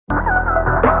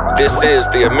This is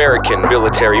the American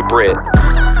Military Brit,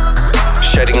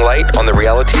 shedding light on the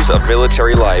realities of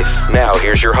military life. Now,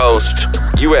 here's your host,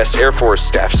 U.S. Air Force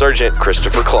Staff Sergeant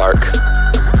Christopher Clark.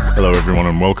 Hello, everyone,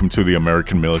 and welcome to the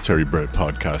American Military Brit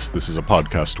podcast. This is a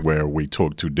podcast where we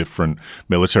talk to different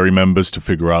military members to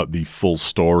figure out the full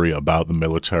story about the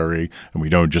military, and we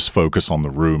don't just focus on the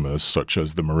rumors, such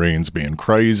as the Marines being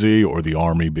crazy or the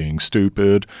Army being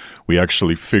stupid. We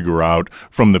actually figure out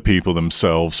from the people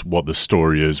themselves what the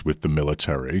story is with the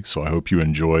military. So I hope you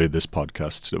enjoy this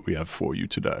podcast that we have for you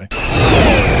today.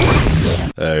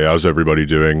 Hey, how's everybody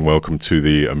doing? Welcome to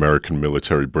the American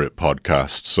Military Brit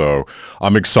podcast. So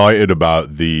I'm excited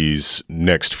about these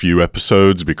next few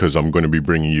episodes because I'm going to be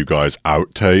bringing you guys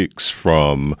outtakes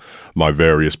from my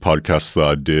various podcasts that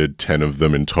I did, 10 of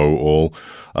them in total.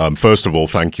 First of all,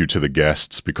 thank you to the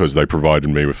guests because they provided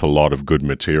me with a lot of good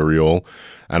material,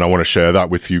 and I want to share that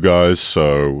with you guys.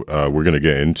 So we're going to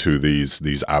get into these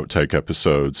outtake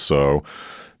episodes. So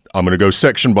I'm going to go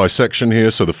section by section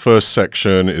here. So the first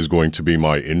section is going to be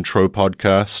my intro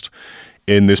podcast.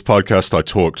 In this podcast, I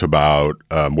talked about,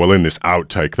 in this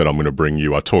outtake that I'm going to bring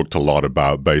you, I talked a lot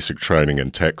about basic training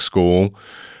and tech school.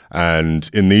 And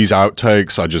in these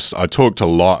outtakes, I talked a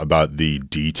lot about the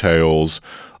details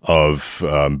of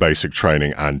basic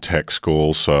training and tech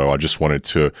school. So I just wanted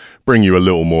to bring you a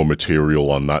little more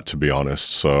material on that, to be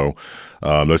honest. So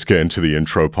let's get into the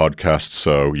intro podcast.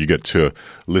 So you get to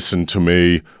listen to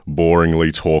me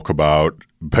boringly talk about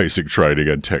basic training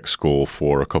and tech school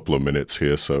for a couple of minutes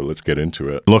here, so let's get into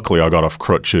it. Luckily, I got off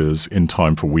crutches in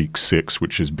time for week 6,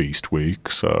 which is Beast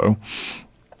Week. So,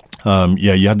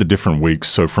 you had the different weeks.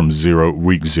 So from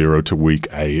week 0 to week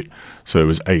 8. So it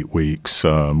was 8 weeks. It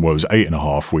was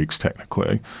 8.5 weeks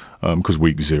technically, because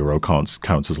week 0 counts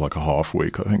as like a half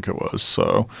week, I think it was.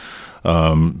 So,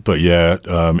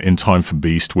 in time for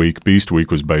Beast Week. Beast Week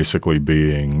was basically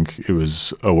it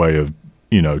was a way of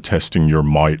testing your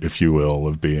might, if you will,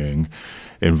 of being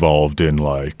involved in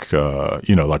like a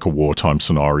wartime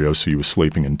scenario. So you were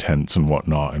sleeping in tents and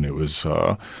whatnot, and it was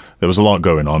there was a lot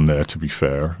going on there, to be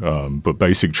fair. But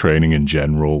basic training in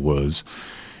general was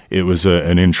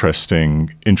an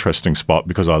interesting spot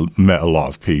because I met a lot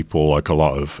of people, like a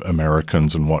lot of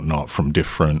Americans and whatnot from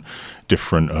different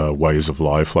ways of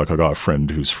life. Like I got a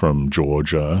friend who's from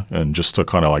Georgia, and just to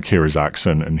kind of like hear his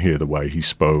accent and hear the way he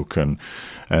spoke and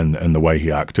the way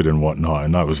he acted and whatnot.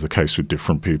 And that was the case with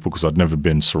different people because I'd never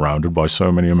been surrounded by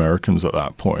so many Americans at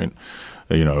that point.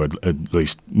 At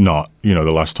least not, the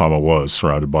last time I was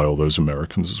surrounded by all those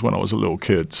Americans was when I was a little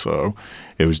kid. So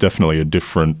it was definitely a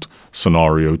different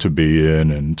scenario to be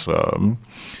in. And,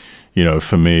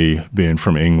 for me, being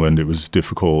from England, it was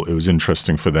difficult. It was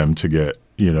interesting for them to get,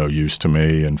 used to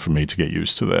me and for me to get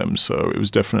used to them. So it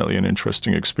was definitely an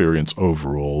interesting experience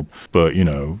overall. But,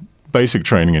 basic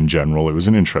training in general, it was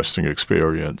an interesting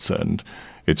experience, and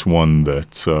it's one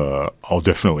that I'll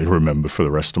definitely remember for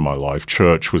the rest of my life.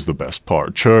 Church was the best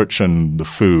part. Church and the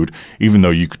food, even though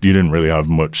you didn't really have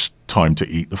much time to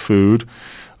eat the food.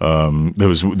 There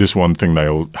was this one thing they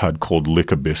all had called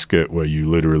lick a biscuit, where you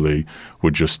literally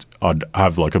I'd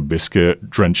have like a biscuit,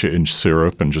 drench it in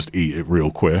syrup and just eat it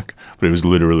real quick. But it was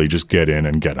literally just get in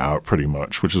and get out pretty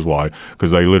much, which is why,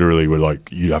 because they literally were like,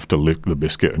 you have to lick the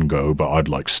biscuit and go, but I'd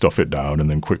like stuff it down and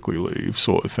then quickly leave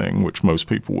sort of thing, which most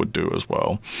people would do as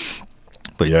well.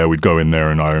 But yeah, we'd go in there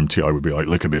and RMTI would be like,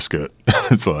 lick a biscuit.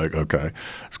 It's like, okay,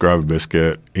 let's grab a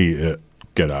biscuit, eat it,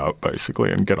 get out basically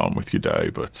and get on with your day.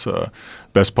 But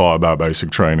best part about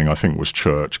basic training, I think, was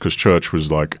church, because church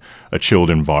was like a chilled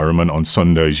environment. On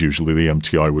Sundays, usually the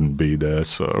MTI wouldn't be there,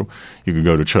 so you could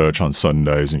go to church on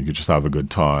Sundays and you could just have a good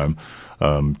time,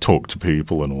 talk to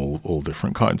people and all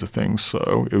different kinds of things.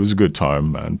 So it was a good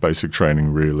time, and basic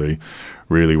training really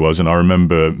was. And I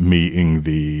remember meeting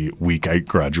the week 8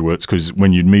 graduates, because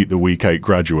when you'd meet the week 8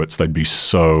 graduates, they'd be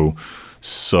so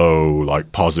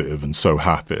like positive and so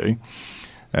happy.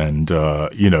 And, to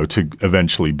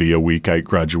eventually be a week 8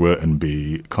 graduate and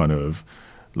be kind of,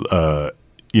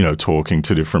 talking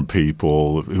to different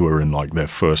people who are in like their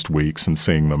first weeks and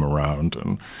seeing them around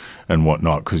and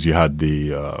whatnot, because you had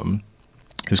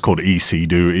it's called EC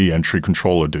duty, entry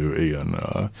controller duty.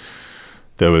 And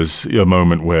there was a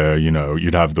moment where,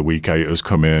 you'd have the week 8ers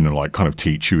come in and like kind of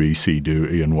teach you EC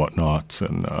duty and whatnot.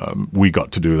 And we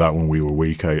got to do that when we were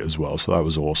week 8 as well. So that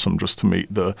was awesome, just to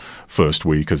meet the first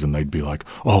weekers, and they'd be like,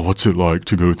 oh, what's it like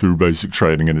to go through basic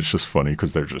training? And it's just funny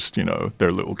because they're just,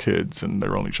 they're little kids and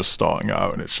they're only just starting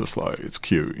out, and it's just like, it's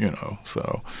cute,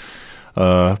 So,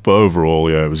 but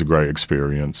overall, yeah, it was a great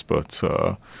experience, but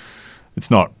it's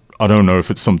not I don't know if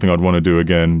it's something I'd want to do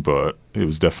again, but it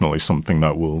was definitely something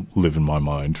that will live in my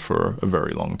mind for a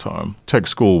very long time. Tech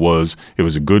school was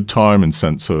a good time in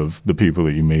sense of the people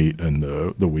that you meet and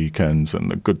the weekends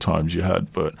and the good times you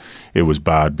had, but it was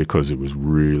bad because it was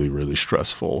really, really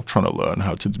stressful trying to learn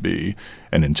how to be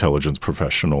an intelligence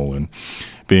professional. And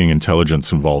being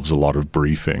intelligence involves a lot of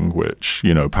briefing, which,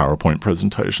 PowerPoint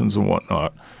presentations and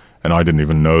whatnot. And I didn't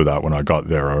even know that when I got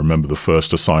there. I remember the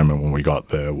first assignment when we got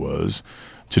there was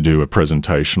to do a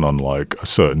presentation on like a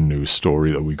certain news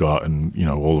story that we got, and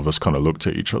all of us kind of looked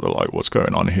at each other like, what's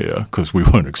going on here? Because we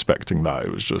weren't expecting that.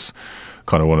 It was just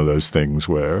kind of one of those things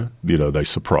where they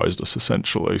surprised us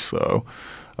essentially. So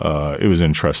it was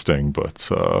interesting, but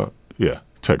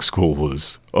tech school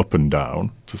was up and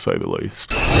down, to say the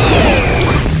least.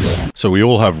 So we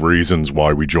all have reasons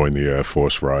why we joined the Air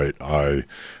Force, right? I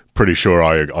pretty sure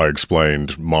I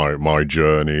explained my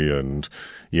journey and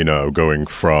going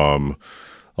from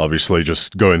obviously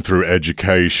just going through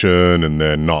education and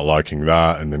then not liking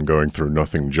that and then going through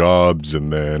nothing jobs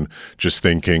and then just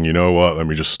thinking, you know what, let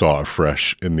me just start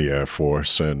afresh in the Air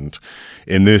Force. And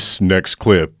in this next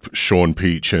clip, Shaun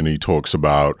Peachin, he talks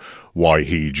about why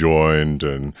he joined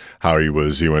and how he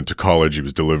went to college, he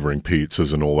was delivering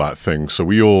pizzas and all that thing. So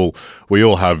we all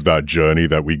have that journey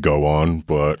that we go on,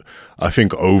 but I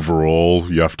think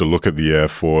overall you have to look at the Air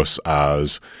Force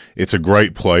as it's a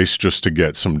great place just to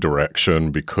get some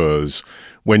direction, because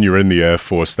when you're in the Air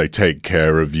Force, they take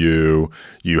care of you.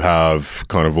 You have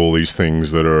kind of all these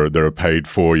things that are paid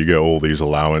for. You get all these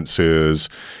allowances.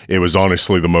 It was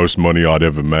honestly the most money I'd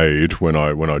ever made when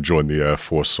I joined the Air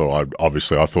Force. So I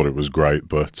thought it was great.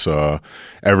 But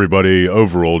everybody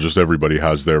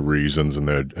has their reasons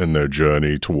and their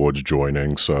journey towards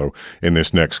joining. So in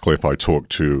this next clip, I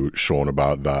talked to Shaun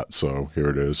about that. So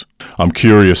here it is. I'm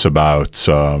curious about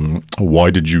why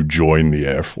did you join the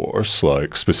Air Force?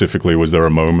 Like specifically, was there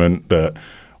a moment that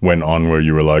went on where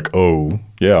you were like, oh,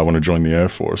 yeah, I want to join the Air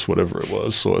Force, whatever it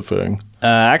was, sort of thing?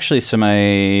 Actually, so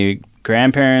my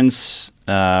grandparents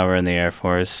were in the Air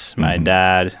Force. My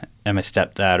dad and my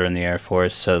stepdad were in the Air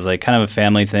Force. So it was like kind of a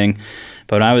family thing.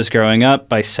 But when I was growing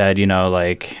up, I said,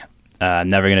 I'm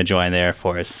never going to join the Air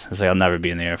Force. It's like, I'll never be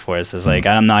in the Air Force. It's like,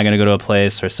 I'm not going to go to a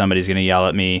place where somebody's going to yell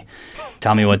at me,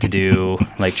 tell me what to do,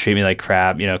 like treat me like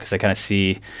crap, because I kind of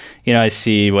see, I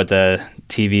see what the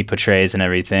TV portrays and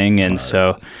everything. And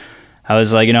so I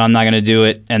was like, I'm not going to do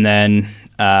it. And then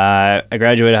I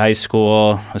graduated high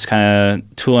school. I was kind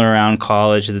of tooling around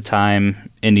college at the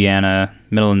time, Indiana,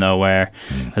 middle of nowhere.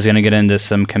 I was going to get into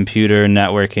some computer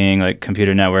networking, like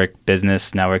computer network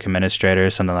business, network administrator,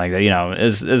 something like that.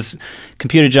 As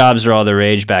computer jobs were all the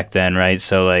rage back then, right?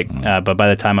 So but by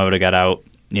the time I would have got out,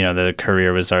 the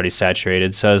career was already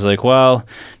saturated. So I was like, well,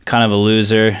 kind of a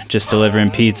loser, just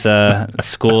delivering pizza.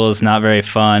 School is not very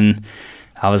fun.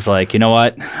 I was like, you know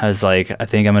what? I think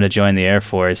I'm going to join the Air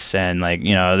Force, and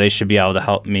they should be able to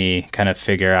help me kind of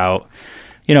figure out,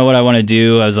 what I want to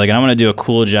do. I was like, I want to do a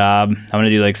cool job. I want to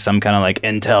do like some kind of like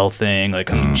intel thing,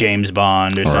 like James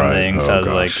Bond or something. So I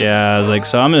was like,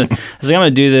 so I'm going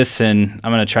to do this, and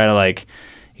I'm going to try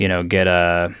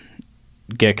to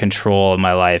get control of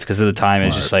my life, because at the time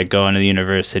it's just like going to the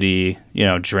university,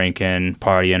 drinking,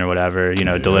 partying or whatever,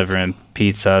 delivering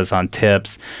pizzas on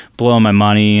tips, blowing my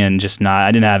money, and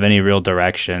I didn't have any real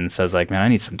direction. So I was like, man, I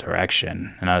need some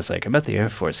direction. And I was like, I bet the Air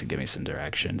Force would give me some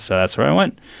direction. So that's where I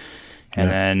went. And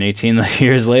then 18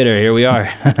 years later, here we are.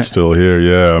 Still here,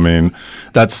 yeah. I mean,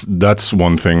 that's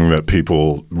one thing that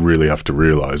people really have to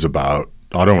realize about.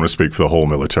 I don't want to speak for the whole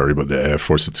military, but the Air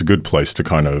Force, it's a good place to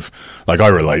kind of, like, I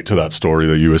relate to that story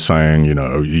that you were saying,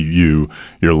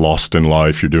 you're lost in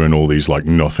life, you're doing all these, like,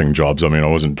 nothing jobs. I mean, I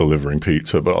wasn't delivering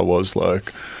pizza, but I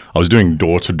was doing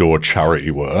door-to-door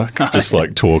charity work, just,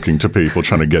 like, talking to people,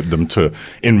 trying to get them to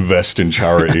invest in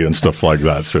charity and stuff like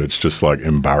that. So it's just, like,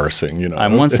 embarrassing,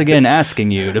 I'm once again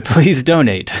asking you to please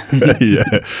donate.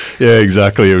 Yeah,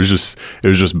 exactly. It was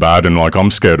just bad. And, like,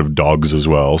 I'm scared of dogs as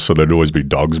well, so there'd always be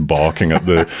dogs barking at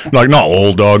like, not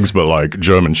all dogs, but like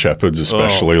German Shepherds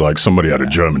especially. Like somebody had a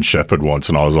German Shepherd once,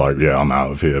 and I was like, yeah, I'm out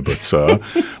of here. But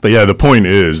yeah, the point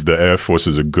is the Air Force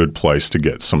is a good place to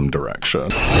get some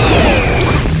direction.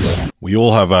 We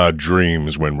all have our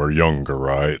dreams when we're younger,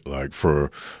 right? Like for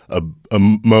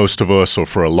most of us, or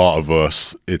for a lot of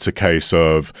us, it's a case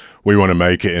of we want to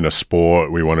make it in a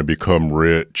sport. We want to become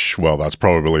rich. Well, that's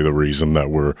probably the reason that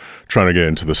we're trying to get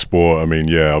into the sport. I mean,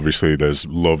 yeah, obviously there's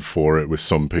love for it with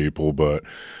some people, but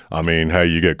I mean, hey,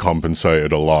 you get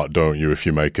compensated a lot, don't you, if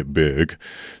you make it big?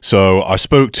 So I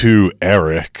spoke to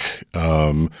Erik,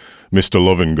 Mr.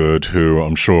 Lovingood, who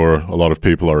I'm sure a lot of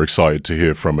people are excited to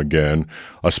hear from again.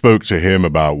 I spoke to him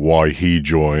about why he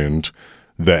joined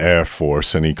the Air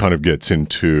Force, and he kind of gets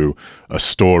into a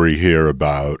story here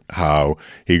about how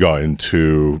he got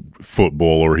into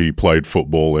football, or he played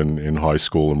football in high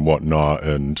school and whatnot,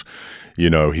 and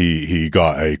he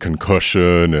got a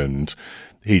concussion and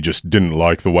he just didn't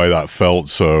like the way that felt,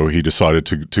 so he decided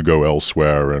to go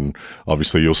elsewhere. And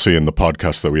obviously you'll see in the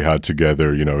podcast that we had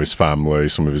together, his family,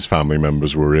 some of his family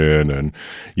members were in, and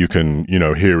you can,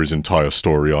 hear his entire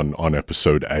story on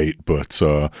episode 8. But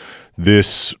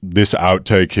this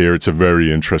outtake here, it's a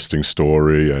very interesting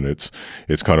story, and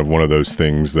it's kind of one of those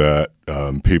things that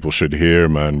people should hear,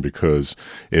 man, because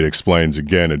it explains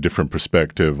again a different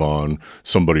perspective on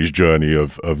somebody's journey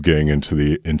of getting into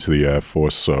the Air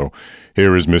Force. So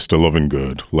here is Mr.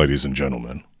 Lovingood, ladies and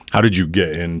gentlemen. How did you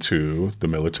get into the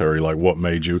military? Like, what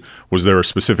made you? Was there a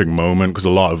specific moment? Because a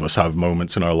lot of us have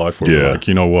moments in our life where we're like,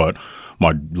 you know what?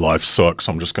 My life sucks.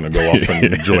 I'm just going to go off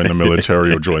and join the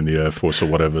military or join the Air Force or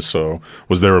whatever. So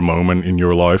was there a moment in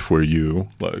your life where you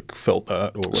felt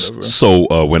that or whatever?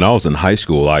 So when I was in high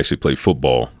school, I actually played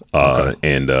football.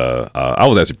 And I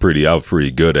was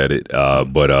pretty good at it.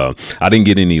 But I didn't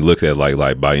get any looks at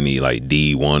by any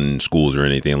D1 schools or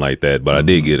anything like that. But I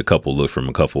did get a couple looks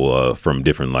from from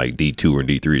different D2 or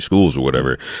D3 schools or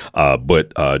whatever.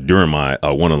 But during my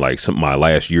one of my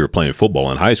last year playing football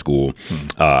in high school,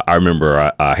 I remember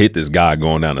I hit this guy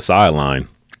going down the sideline.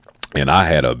 And I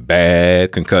had a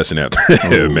bad concussion after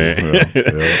that, man.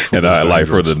 Yeah, and I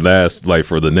for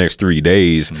the next 3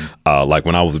 days,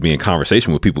 when I was being in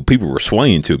conversation with people were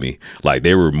swaying to me,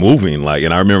 they were moving,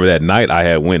 and I remember that night I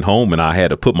had went home and I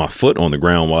had to put my foot on the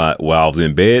ground while I was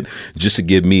in bed just to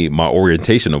give me my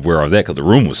orientation of where I was at, because the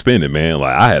room was spinning, man.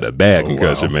 I had a bad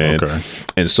concussion, man. Okay.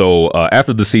 And so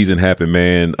after the season happened,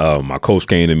 man, my coach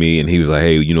came to me and he was like,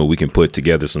 "Hey, we can put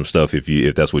together some stuff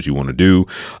if that's what you want to do."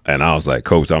 And I was like,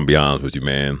 "Coach, I'm beyond honest with you,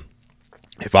 man.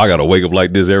 If I gotta wake up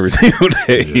like this every single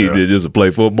day just to play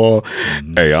football,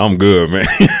 hey, I'm good, man."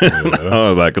 I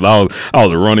was like, 'cause I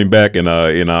was a running back, and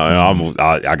I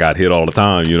got hit all the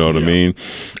time. You know what I mean?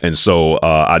 And so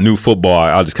I knew football.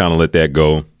 I just kind of let that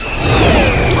go.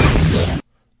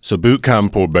 So boot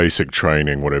camp or basic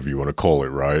training, whatever you want to call it,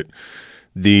 right?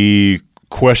 The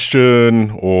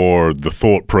question or the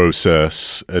thought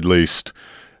process, at least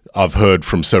I've heard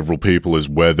from several people, is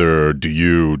whether do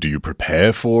you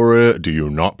prepare for it? Do you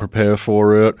not prepare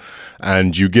for it?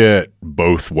 And you get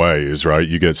both ways, right?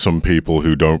 You get some people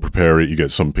who don't prepare it. You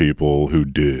get some people who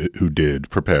did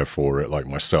prepare for it. Like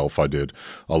myself, I did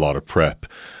a lot of prep.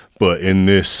 But in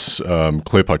this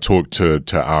clip, I talked to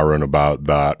Aaron about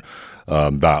that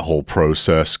whole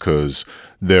process, because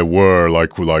there were,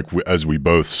 as we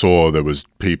both saw, there was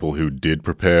people who did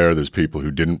prepare, there's people who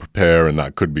didn't prepare, and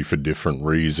that could be for different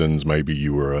reasons. Maybe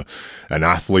you were an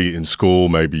athlete in school,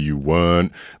 maybe you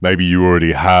weren't, maybe you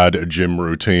already had a gym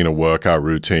routine, a workout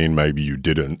routine, maybe you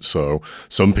didn't. So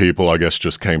some people, I guess,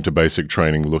 just came to basic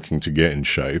training looking to get in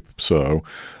shape. So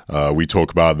we talk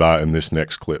about that in this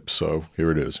next clip, so here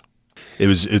it is.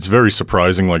 It's very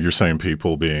surprising, like you're saying,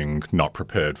 people being not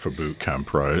prepared for boot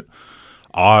camp, right?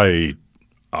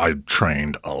 I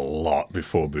trained a lot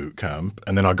before boot camp,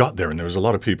 and then I got there and there was a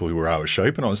lot of people who were out of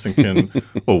shape, and I was thinking,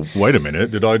 well, wait a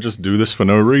minute, did I just do this for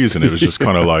no reason? It was just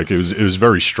kind of like, it was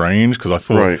very strange, because I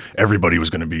thought everybody was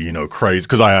going to be, crazy,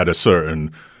 because I had a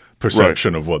certain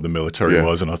perception of what the military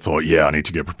was, and I thought, I need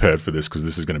to get prepared for this because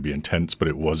this is going to be intense, but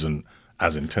it wasn't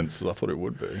as intense as I thought it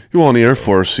would be. Well, in the Air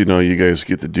Force, you guys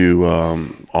get to do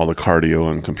all the cardio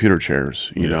on computer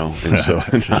chairs, and so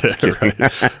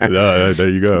there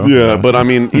you go. Yeah, but I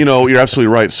mean, you're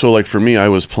absolutely right. So, for me, I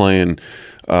was playing,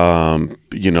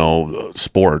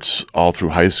 sports all through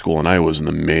high school, and I was in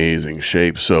amazing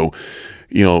shape. So,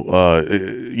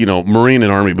 Marine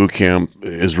and Army boot camp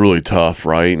is really tough,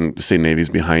 right? And the state Navy's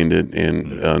behind it,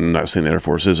 and I'm not saying the Air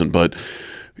Force isn't, but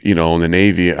in the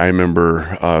Navy, I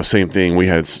remember same thing. We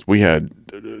had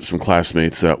some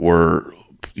classmates that were,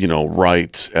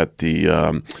 right at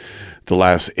the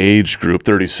last age group,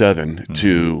 37,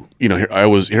 to,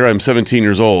 here I'm 17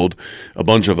 years old, a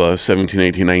bunch of us, 17,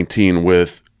 18, 19,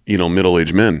 with,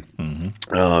 middle-aged men. Mm-hmm.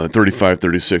 35,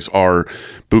 36. Our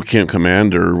boot camp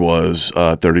commander was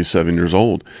 37 years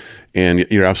old. And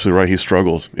you're absolutely right. He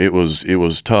struggled. It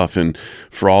was tough. And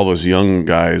for all of us young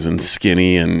guys and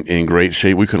skinny and in great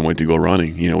shape, we couldn't wait to go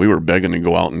running. We were begging to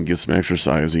go out and get some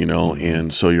exercise,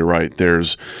 And so you're right.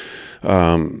 There's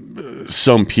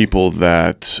some people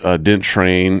that didn't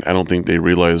train. I don't think they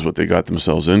realized what they got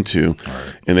themselves into.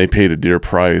 Right. And they paid a dear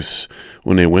price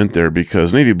when they went there,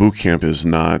 because Navy boot camp is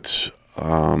not,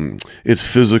 it's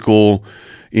physical.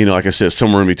 Like I said,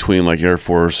 somewhere in between like Air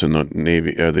Force and the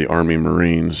Navy, the Army,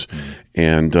 Marines.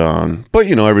 And, but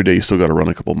every day you still got to run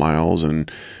a couple miles and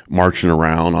marching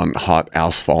around on hot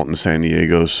asphalt in San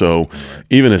Diego. So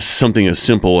even as something as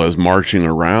simple as marching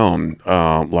around,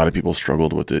 a lot of people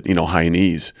struggled with it, high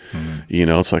knees.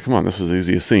 It's like, come on, this is the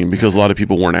easiest thing, because a lot of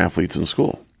people weren't athletes in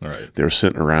school. Right. They were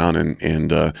sitting around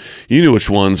and you knew which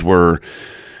ones were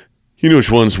the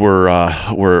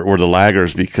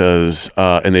laggers, because,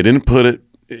 and they didn't put it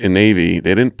in Navy,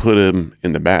 they didn't put them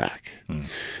in the back.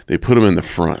 They put them in the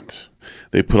front.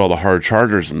 They put all the hard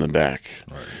chargers in the back,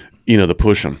 to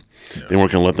push them. Yeah. They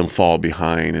weren't going to let them fall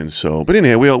behind. And so, but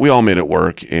anyway, we all made it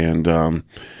work. And, I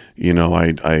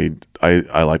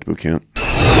liked boot camp.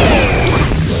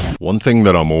 One thing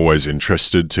that I'm always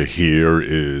interested to hear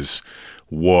is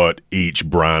what each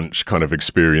branch kind of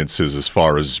experiences as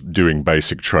far as doing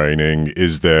basic training.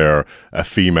 Is there a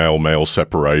female-male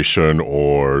separation,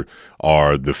 or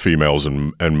are the females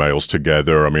and males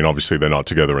together? I mean, obviously they're not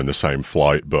together in the same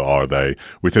flight, but are they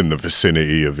within the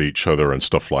vicinity of each other and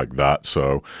stuff like that?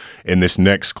 So in this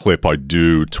next clip, I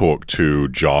do talk to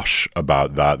Josh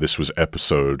about that. This was an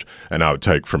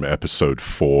outtake from episode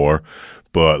 4.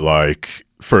 But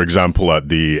for example, at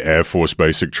the Air Force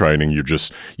basic training,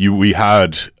 we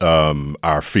had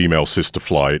our female sister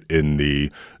flight in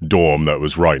the dorm that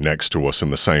was right next to us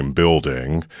in the same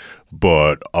building,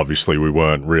 but obviously we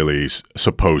weren't really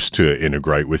supposed to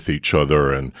integrate with each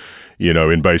other. And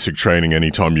in basic training,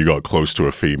 anytime you got close to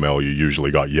a female, you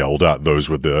usually got yelled at. Those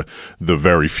were the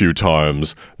very few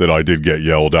times that I did get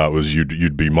yelled at. Was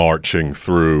you'd be marching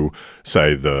through,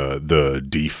 say, the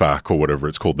DFAC or whatever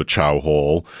it's called, the chow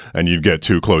hall, and you'd get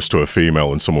too close to a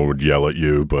female and someone would yell at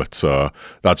you. But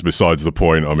that's besides the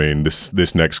point. I mean,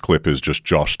 this next clip is just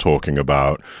Josh talking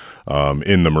about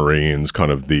in the Marines,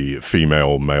 kind of the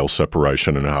female-male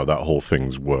separation and how that whole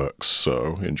thing works.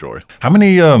 So enjoy. How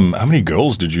many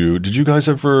girls did you guys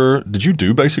ever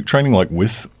do basic training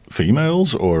with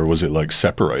females, or was it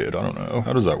separated? I don't know.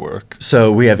 How does that work?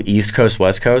 So we have East Coast,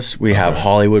 West Coast. We have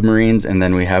Hollywood Marines, and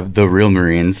then we have the real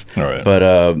Marines. All right.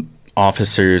 But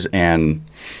officers and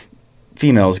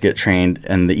females get trained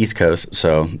in the East Coast,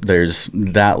 so there's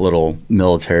that little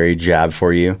military jab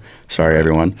for you. Sorry,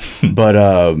 everyone.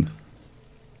 But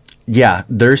yeah,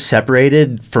 they're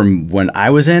separated from when I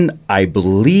was in. I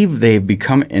believe they've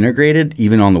become integrated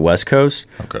even on the West Coast.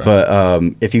 Okay. But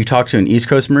if you talk to an East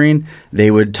Coast Marine, they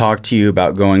would talk to you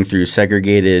about going through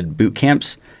segregated boot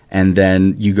camps, and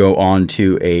then you go on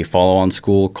to a follow-on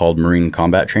school called Marine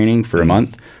Combat Training for a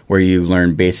month, where you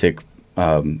learn basic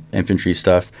infantry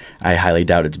stuff. I highly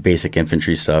doubt it's basic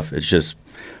infantry stuff. It's just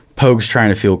pogues trying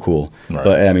to feel cool. Right.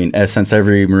 But I mean, since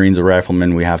every Marine's a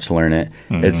rifleman, we have to learn it.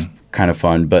 It's kind of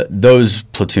fun. But those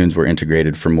platoons were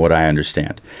integrated from what I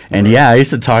understand. And yeah, I used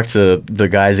to talk to the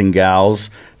guys and gals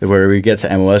where we get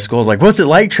to MOS schools, like, what's it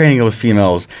like training with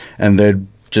females? And they're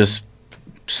just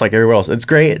like everywhere else. It's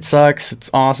great. It sucks. It's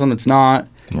awesome. It's not.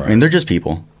 Right. I mean, they're just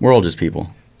people. We're all just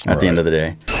people at the end of the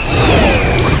day.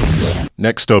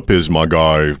 Next up is my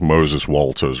guy, Moses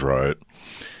Walters, right?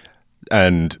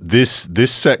 And this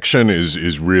section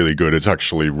is really good. It's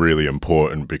actually really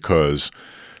important because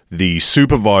the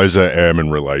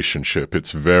supervisor-airman relationship,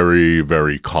 it's very,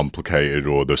 very complicated,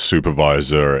 or the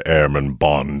supervisor-airman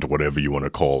bond, whatever you want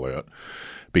to call it,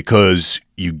 because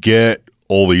you get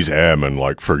all these airmen,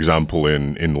 like, for example,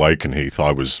 in Lakenheath,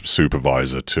 I was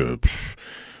supervisor to,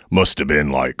 must have been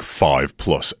like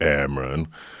 5+ airmen.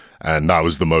 And that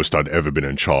was the most I'd ever been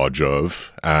in charge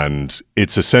of. And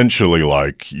it's essentially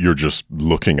like you're just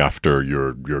looking after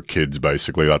your kids,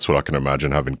 basically. That's what I can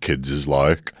imagine having kids is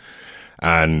like.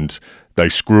 And they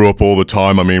screw up all the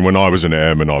time. I mean, when I was an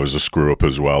airman, I was a screw up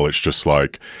as well. It's just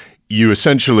like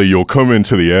you'll come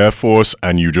into the Air Force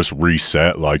and you just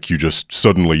reset. Like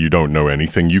suddenly you don't know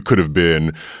anything. You could have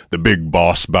been the big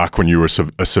boss back when you were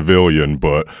a civilian,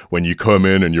 but when you come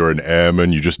in and you're an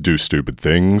airman, you just do stupid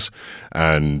things.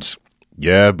 And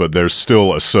yeah, but there's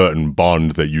still a certain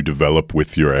bond that you develop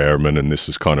with your airmen, and this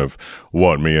is kind of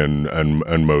what me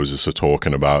and Moses are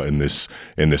talking about in this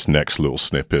next little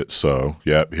snippet. So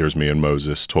yeah, here's me and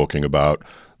Moses talking about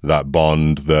that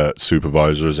bond that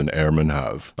supervisors and airmen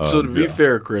have. So to be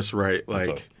fair, Chris, right?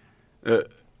 Like,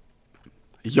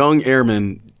 young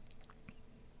airmen,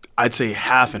 I'd say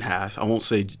half and half. I won't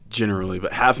say generally,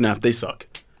 but half and half, they suck.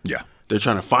 Yeah. They're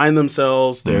trying to find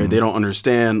themselves. They don't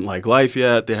understand like life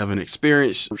yet. They haven't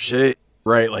experienced shit,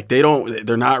 right? Like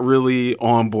they're not really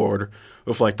on board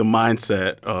with like the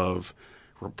mindset of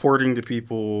reporting to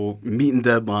people, meeting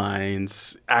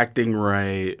deadlines, acting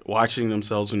right, watching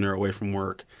themselves when they're away from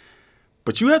work.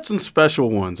 But you had some special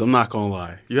ones. I'm not going to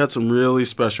lie. You had some really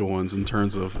special ones in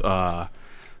terms of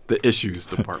the issues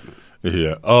department.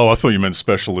 Yeah. Oh, I thought you meant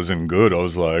special as in good. I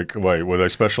was like, wait, were they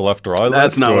special after I left?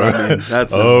 That's not what I mean.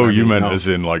 That's you meant as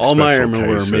in like all special my airmen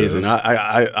cases. were amazing.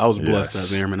 I was blessed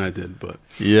as an airman. I did, but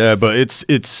yeah, but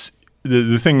it's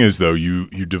the thing is though, you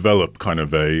develop kind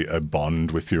of a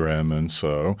bond with your airmen.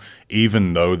 So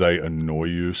even though they annoy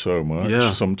you so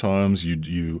much, sometimes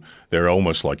they're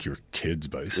almost like your kids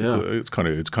basically. Yeah. It's kind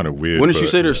of weird. Wouldn't you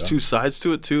say there's two sides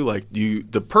to it too? Like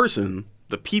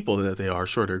the people that they are,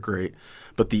 sure they're great.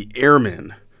 But the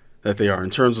airmen that they are in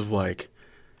terms of like,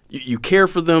 you care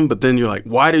for them, but then you're like,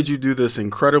 why did you do this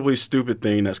incredibly stupid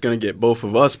thing that's going to get both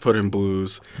of us put in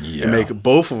blues and make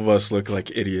both of us look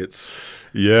like idiots?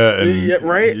 Yeah, and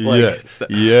right. Like,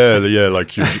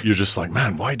 Like you're just like,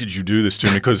 man, why did you do this to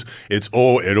me? Because it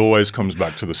always comes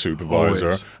back to the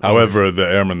supervisor. However, the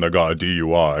airman that got a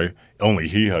DUI, only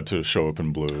he had to show up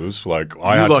in blues. Like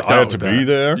I had to be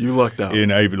there. You lucked out.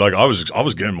 In AB, like I was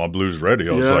getting my blues ready.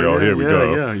 I was like, oh, here we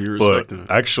go. Yeah, you're respecting it.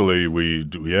 Actually,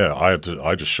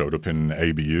 I just showed up in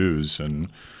ABUs and.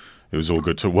 It was all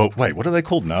good too. Well, wait, what are they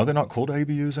called now? They're not called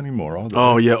ABUs anymore, are they?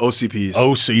 Oh, yeah, OCPs.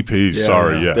 OCPs,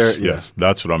 sorry, yes.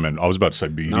 That's what I meant. I was about to say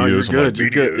BDUs. No, you're good, you're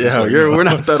good. Yeah, we're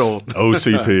not that old.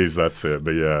 OCPs, that's it.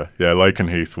 But yeah, Lake and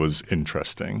Heath was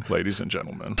interesting, ladies and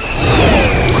gentlemen.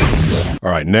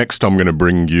 All right, next I'm going to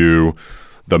bring you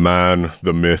the man,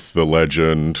 the myth, the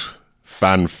legend,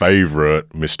 fan favorite,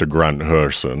 Mr. Grant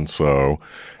Herson. So,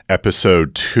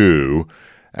 episode 2.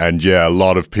 And yeah, a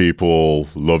lot of people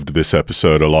loved this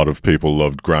episode. A lot of people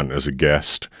loved Grant as a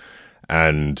guest.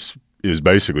 And it was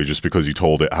basically just because he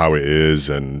told it how it is.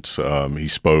 And he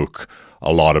spoke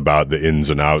a lot about the ins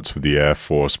and outs of the Air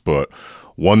Force. But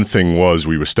one thing was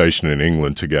we were stationed in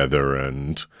England together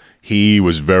and he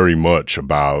was very much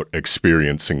about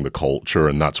experiencing the culture.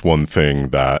 And that's one thing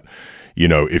that, you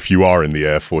know, if you are in the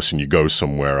Air Force and you go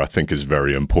somewhere, I think is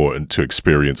very important to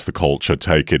experience the culture,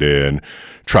 take it in,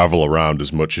 travel around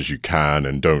as much as you can,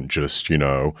 and don't just, you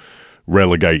know,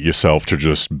 relegate yourself to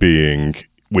just being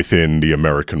within the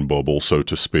American bubble, so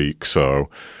to speak. So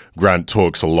Grant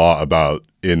talks a lot about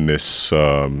in this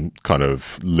kind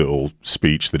of little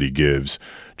speech that he gives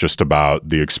just about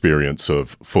the experience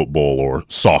of football or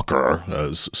soccer,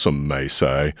 as some may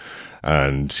say.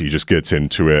 And he just gets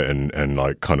into it and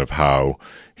like kind of how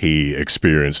he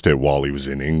experienced it while he was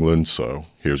in England. So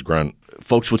here's Grant.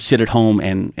 Folks would sit at home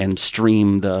and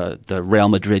stream the Real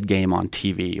Madrid game on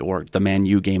TV or the Man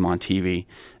U game on TV,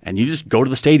 and you just go to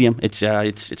the stadium. It's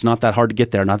not that hard to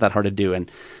get there, not that hard to do,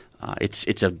 and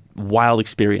it's a wild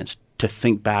experience to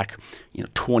think back,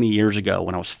 20 years ago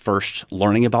when I was first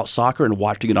learning about soccer and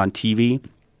watching it on TV,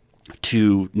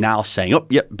 to now saying, oh,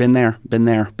 yep, been there.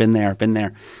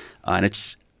 And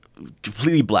it's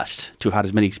completely blessed to have had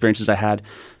as many experiences as I had,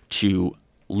 to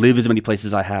live as many places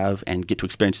as I have, and get to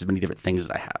experience as many different things as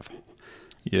I have.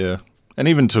 Yeah. And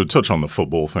even to touch on the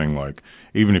football thing, like,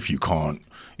 even if you can't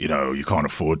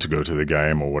afford to go to the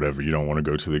game or whatever, you don't want to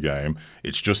go to the game,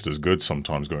 it's just as good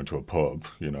sometimes going to a pub,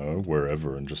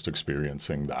 wherever, and just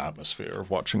experiencing the atmosphere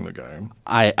of watching the game.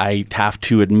 I have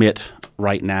to admit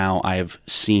right now I have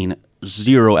seen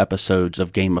 0 episodes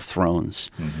of Game of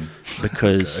Thrones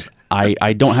because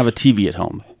I don't have a TV at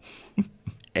home.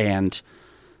 And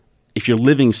if you're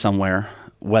living somewhere,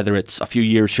 whether it's a few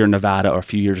years here in Nevada or a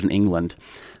few years in England,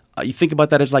 you think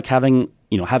about that as like having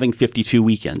 52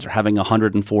 weekends or having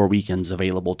 104 weekends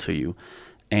available to you.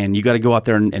 And you got to go out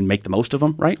there and make the most of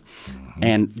them, right? Mm-hmm.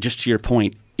 And just to your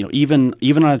point, even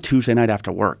on a Tuesday night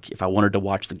after work, if I wanted to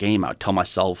watch the game, I would tell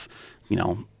myself,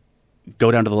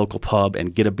 go down to the local pub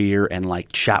and get a beer and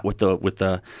like chat with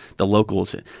the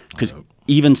locals, because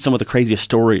even some of the craziest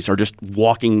stories are just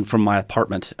walking from my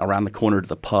apartment around the corner to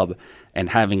the pub and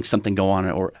having something go on,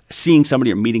 or seeing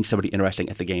somebody or meeting somebody interesting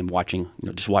at the game,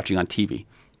 just watching on TV.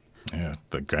 Yeah,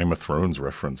 the Game of Thrones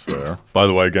reference there. By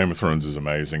the way, Game of Thrones is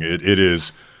amazing. It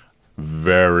is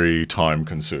very time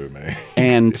consuming.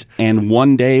 And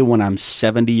one day when I'm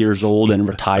 70 years old and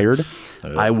retired,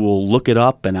 I will look it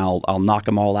up and I'll knock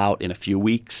them all out in a few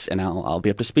weeks and I'll be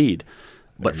up to speed.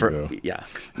 But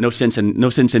no sense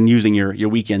in using your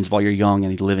weekends while you're young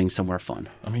and living somewhere fun.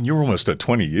 I mean, you're almost at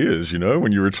 20 years,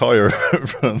 when you retire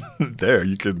from there, there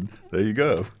you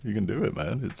go. You can do it,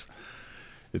 man.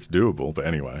 It's doable. But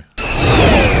anyway,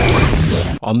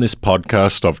 on this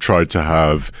podcast, I've tried to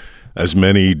have as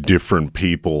many different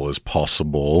people as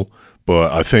possible,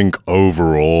 but I think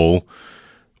overall,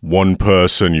 one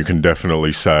person you can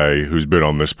definitely say who's been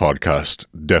on this podcast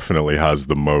definitely has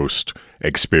the most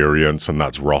experience, and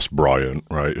that's Ross Bryant,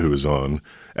 right, who was on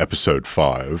episode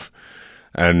 5.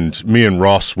 And me and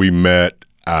Ross, we met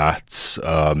at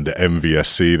the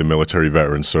MVSC, the Military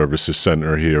Veteran Services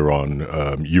Center here on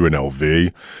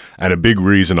UNLV. And a big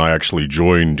reason I actually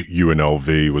joined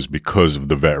UNLV was because of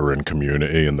the veteran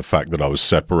community and the fact that I was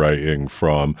separating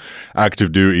from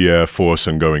active duty Air Force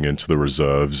and going into the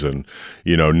reserves. And,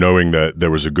 knowing that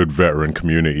there was a good veteran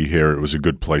community here, it was a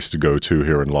good place to go to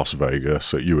here in Las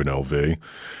Vegas at UNLV.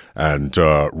 And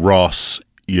Ross,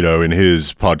 in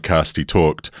his podcast, he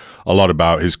talked a lot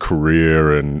about his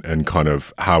career and kind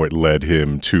of how it led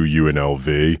him to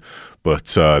UNLV. But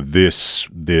this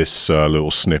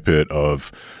little snippet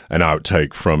of an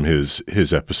outtake from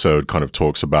his episode kind of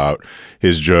talks about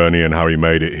his journey and how he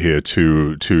made it here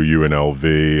to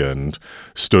UNLV and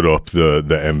stood up the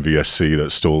MVSC that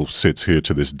still sits here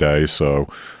to this day. So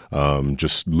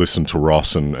just listen to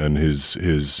Ross and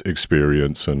his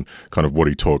experience and kind of what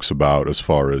he talks about as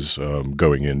far as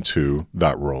going into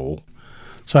that role.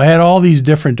 So I had all these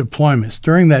different deployments.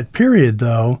 During that period,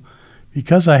 though,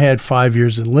 because I had 5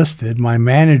 years enlisted, my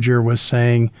manager was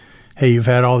saying, hey, you've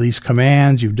had all these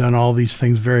commands, you've done all these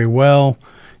things very well,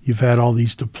 you've had all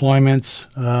these deployments,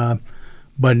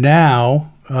 but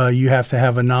now you have to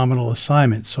have a nominal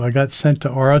assignment. So I got sent to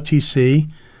ROTC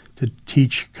to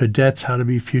teach cadets how to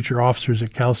be future officers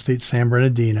at Cal State San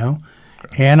Bernardino,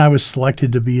 and I was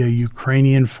selected to be a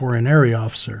Ukrainian foreign area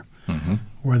officer,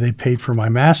 where they paid for my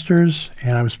master's,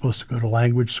 and I was supposed to go to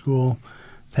language school.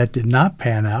 That did not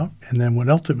pan out, and then what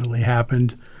ultimately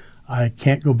happened, I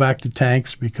can't go back to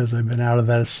tanks because I've been out of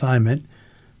that assignment.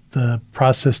 The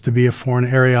process to be a foreign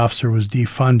area officer was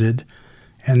defunded,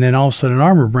 and then all of a sudden,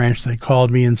 Armor Branch, they called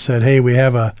me and said, hey, we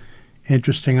have a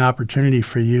interesting opportunity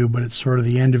for you, but it's sort of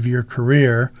the end of your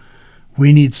career.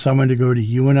 We need someone to go to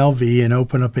UNLV and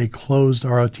open up a closed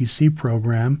ROTC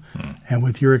program, and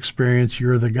with your experience,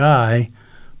 you're the guy.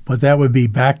 But that would be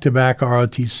back-to-back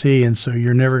ROTC, and so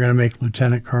you're never going to make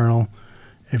lieutenant colonel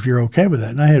if you're okay with that.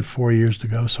 And I had 4 years to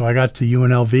go. So I got to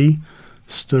UNLV,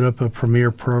 stood up a premier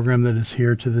program that is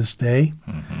here to this day,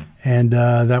 and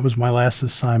that was my last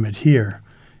assignment here.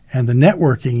 And the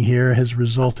networking here has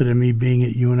resulted in me being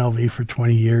at UNLV for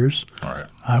 20 years. All right.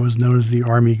 I was known as the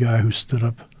Army guy who stood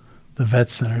up the Vet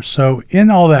Center. So in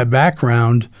all that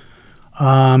background,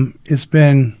 it's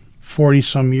been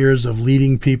 40-some years of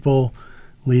leading people,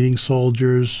 leading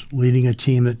soldiers, leading a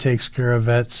team that takes care of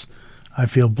vets. I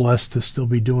feel blessed to still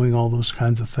be doing all those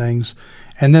kinds of things.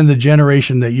 And then the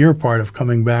generation that you're part of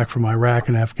coming back from Iraq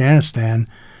and Afghanistan,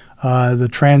 the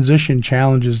transition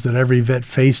challenges that every vet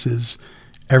faces,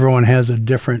 everyone has a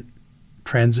different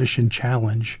transition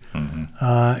challenge.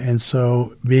 And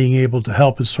so being able to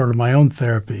help is sort of my own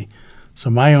therapy. So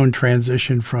my own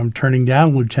transition from turning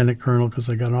down lieutenant colonel because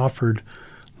I got offered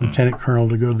lieutenant colonel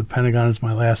to go to the Pentagon as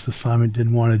my last assignment,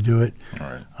 didn't want to do it.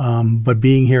 But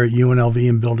being here at UNLV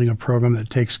and building a program that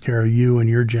takes care of you and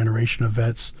your generation of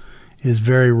vets is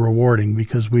very rewarding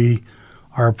because we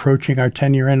are approaching our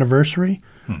 10-year anniversary.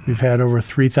 We've had over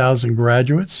 3,000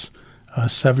 graduates, a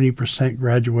 70%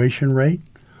 graduation rate.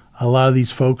 A lot of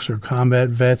these folks are combat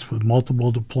vets with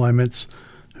multiple deployments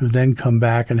who then come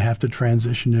back and have to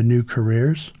transition to new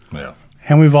careers. Yeah.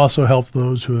 And we've also helped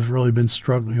those who have really been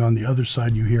struggling on the other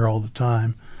side you hear all the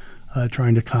time,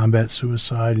 trying to combat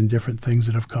suicide and different things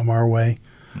that have come our way.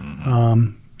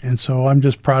 And so I'm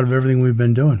just proud of everything we've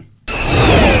been doing.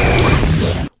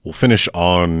 We'll finish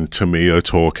on Tamia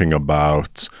talking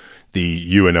about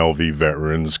the UNLV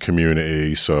veterans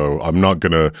community. So I'm not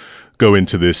going to go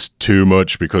into this too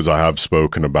much because I have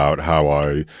spoken about how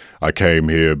I came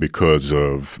here because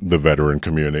of the veteran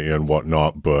community and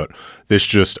whatnot. But this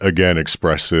just, again,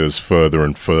 expresses further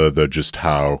and further just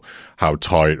how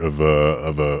tight of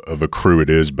a crew it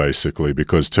is, basically,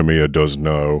 because Tamia does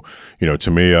know,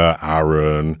 Tamia,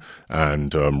 Aaron,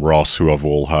 and Ross, who I've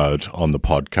all had on the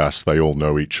podcast, they all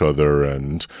know each other,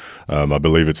 and I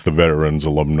believe it's the Veterans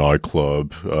Alumni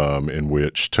Club in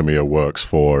which Tamia works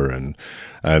for, and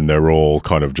they're all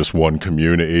kind of just one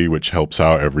community, which helps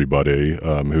out everybody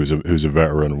who's a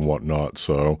veteran and whatnot.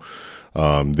 So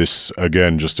This,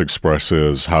 again, just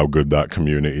expresses how good that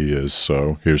community is.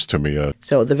 So here's Tamia.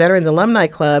 So the Veterans Alumni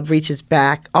Club reaches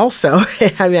back also.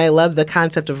 I mean, I love the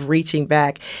concept of reaching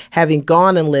back, having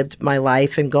gone and lived my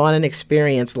life and gone and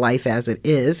experienced life as it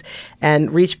is,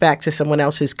 and reach back to someone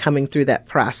else who's coming through that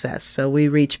process. So we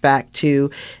reach back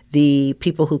to the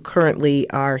people who currently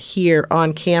are here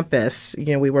on campus. You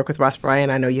know, we work with Ross Bryan.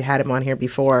 I know you had him on here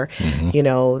before. You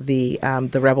know, the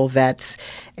Rebel vets,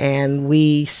 and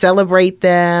we celebrate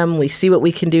them. We see what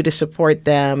we can do to support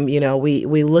them. You know, we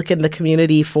look in the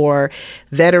community for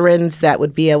veterans that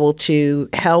would be able to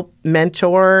help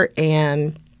mentor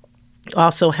and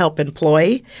also help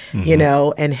employ, you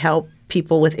know, and help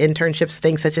people with internships,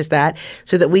 things such as that,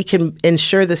 so that we can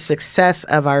ensure the success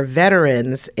of our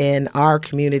veterans in our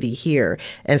community here,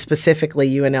 and specifically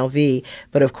UNLV.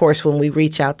 But of course, when we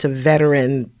reach out to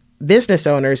veteran business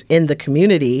owners in the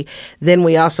community, then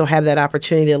we also have that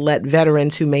opportunity to let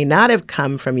veterans who may not have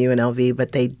come from UNLV,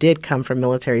 but they did come from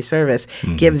military service,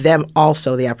 give them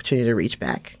also the opportunity to reach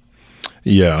back.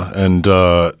 Yeah, and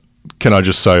can I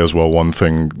just say as well one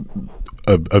thing?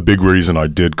 A big reason I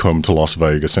did come to Las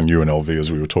Vegas and UNLV,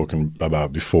 as we were talking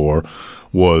about before,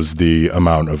 was the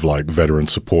amount of like veteran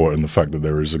support and the fact that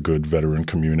there is a good veteran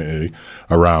community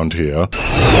around here.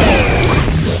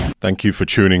 Thank you for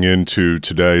tuning in to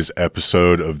today's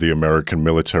episode of the American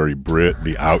Military Brit,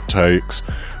 the Outtakes.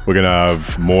 We're going to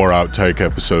have more outtake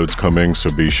episodes coming,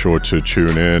 so be sure to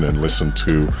tune in and listen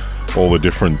to all the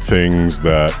different things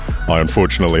that I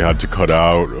unfortunately had to cut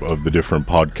out of the different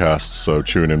podcasts. So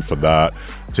tune in for that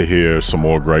to hear some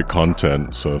more great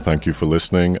content. So thank you for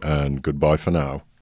listening, and goodbye for now.